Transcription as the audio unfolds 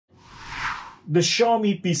The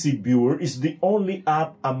Xiaomi PC Viewer is the only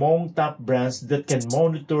app among top brands that can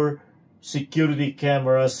monitor security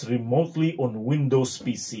cameras remotely on Windows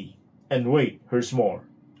PC. And wait, here's more.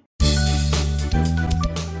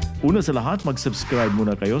 Una sa lahat, mag-subscribe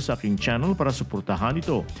muna kayo sa aking channel para suportahan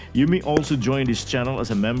ito. You may also join this channel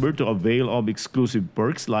as a member to avail of exclusive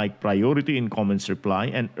perks like priority in comments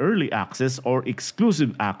reply and early access or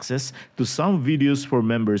exclusive access to some videos for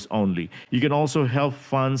members only. You can also help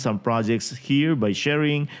fund some projects here by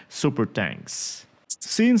sharing super thanks.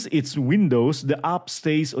 Since it's Windows, the app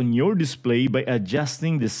stays on your display by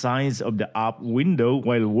adjusting the size of the app window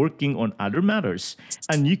while working on other matters.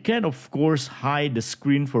 And you can of course hide the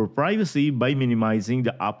screen for privacy by minimizing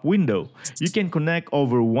the app window. You can connect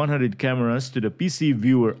over 100 cameras to the PC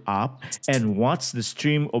Viewer app and watch the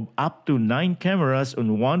stream of up to 9 cameras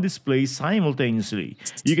on one display simultaneously.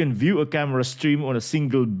 You can view a camera stream on a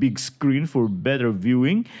single big screen for better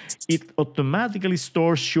viewing. It automatically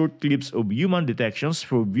stores short clips of human detections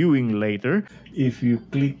for viewing later. If you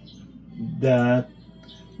click that,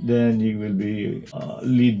 then you will be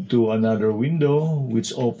lead to another window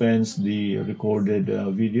which opens the recorded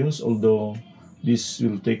videos, although this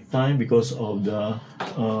will take time because of the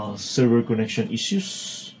server connection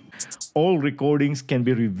issues. All recordings can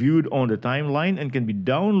be reviewed on the timeline and can be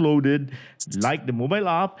downloaded. Like the mobile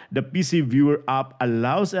app, the PC Viewer app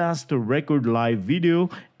allows us to record live video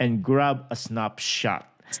and grab a snapshot.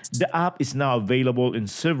 The app is now available in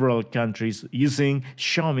several countries using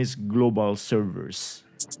Xiaomi's global servers.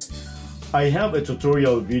 I have a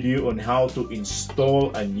tutorial video on how to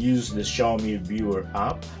install and use the Xiaomi Viewer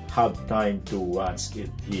app. Have time to watch it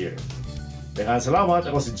here. Salamat,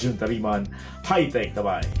 ako si Jun Tariman. High-tech,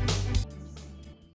 bye.